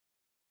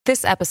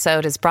This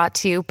episode is brought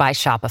to you by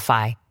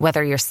Shopify.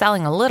 Whether you're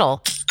selling a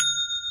little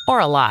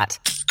or a lot,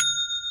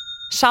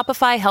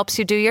 Shopify helps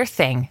you do your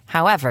thing,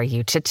 however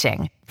you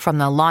cha-ching. From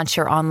the launch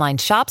your online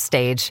shop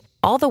stage,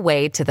 all the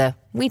way to the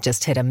we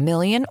just hit 1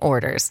 million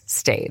orders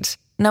stage.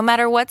 No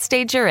matter what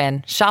stage you're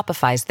in,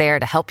 Shopify's there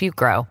to help you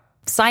grow.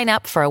 Sign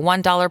up for a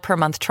 $1 per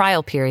month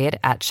trial period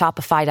at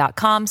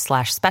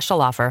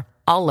shopify.com/special offer,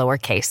 all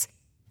lowercase.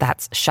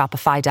 That's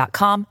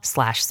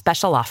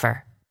shopify.com/special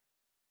offer.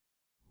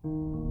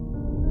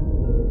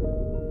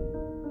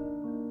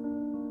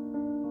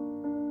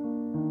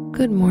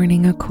 Good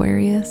morning,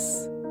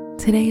 Aquarius.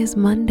 Today is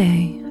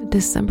Monday,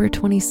 December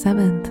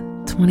 27th,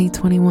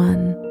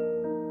 2021.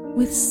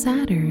 With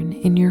Saturn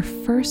in your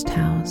first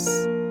house,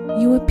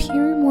 you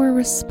appear more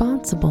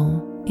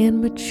responsible and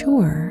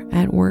mature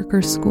at work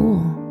or school,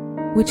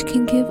 which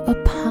can give a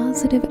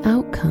positive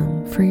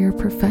outcome for your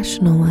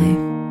professional life.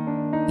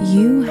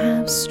 You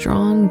have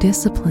strong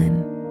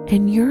discipline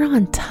and you're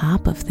on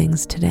top of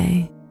things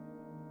today.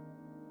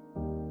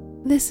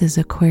 This is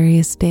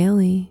Aquarius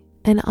Daily,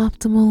 an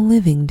optimal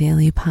living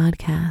daily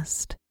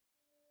podcast.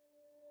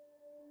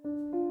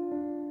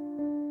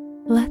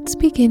 Let's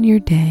begin your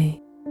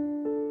day.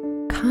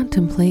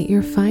 Contemplate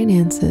your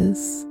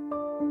finances.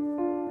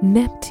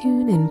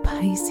 Neptune and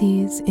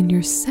Pisces in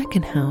your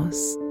second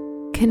house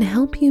can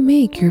help you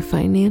make your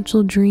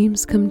financial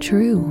dreams come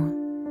true.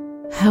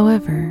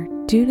 However,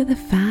 due to the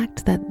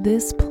fact that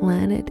this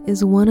planet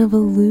is one of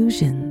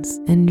illusions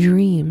and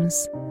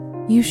dreams,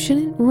 you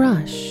shouldn't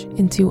rush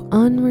into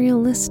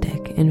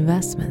unrealistic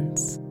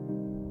investments.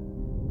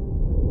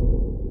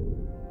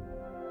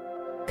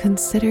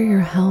 Consider your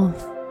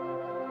health.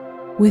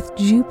 With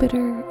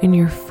Jupiter in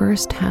your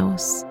first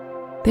house,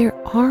 there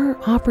are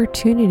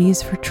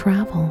opportunities for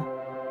travel,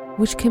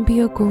 which can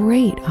be a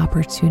great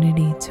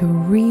opportunity to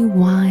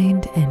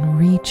rewind and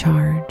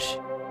recharge.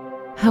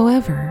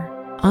 However,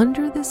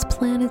 under this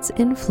planet's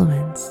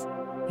influence,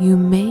 you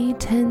may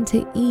tend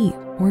to eat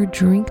or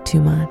drink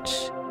too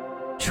much.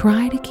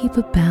 Try to keep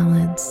a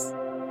balance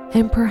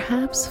and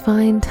perhaps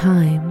find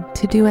time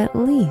to do at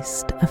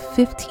least a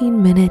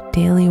 15-minute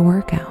daily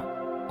workout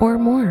or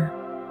more.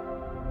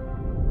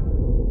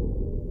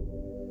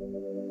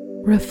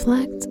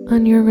 Reflect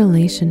on your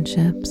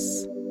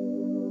relationships.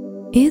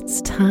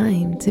 It's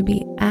time to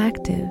be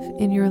active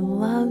in your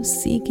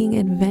love-seeking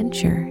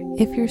adventure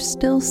if you're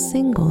still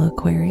single,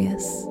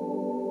 Aquarius.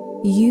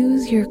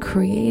 Use your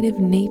creative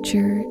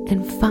nature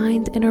and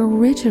find an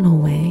original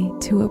way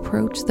to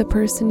approach the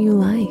person you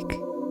like.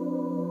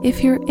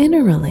 If you're in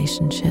a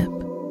relationship,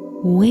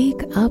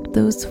 wake up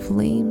those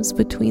flames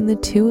between the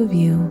two of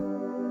you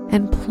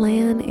and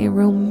plan a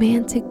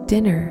romantic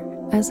dinner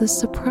as a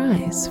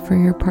surprise for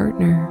your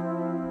partner.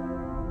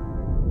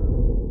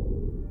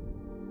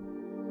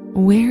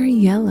 Wear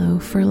yellow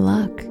for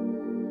luck,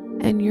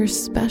 and your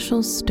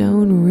special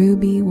stone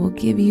ruby will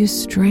give you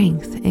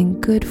strength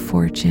and good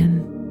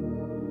fortune.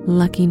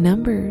 Lucky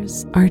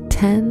numbers are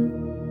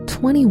 10,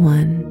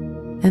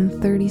 21, and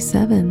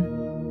 37.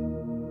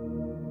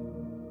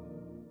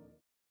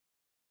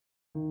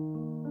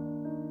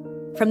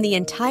 From the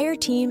entire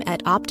team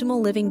at Optimal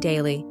Living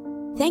Daily,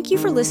 thank you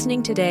for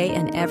listening today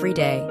and every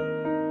day.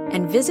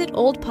 And visit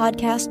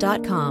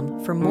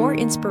oldpodcast.com for more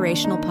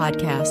inspirational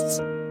podcasts.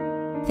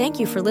 Thank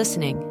you for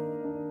listening.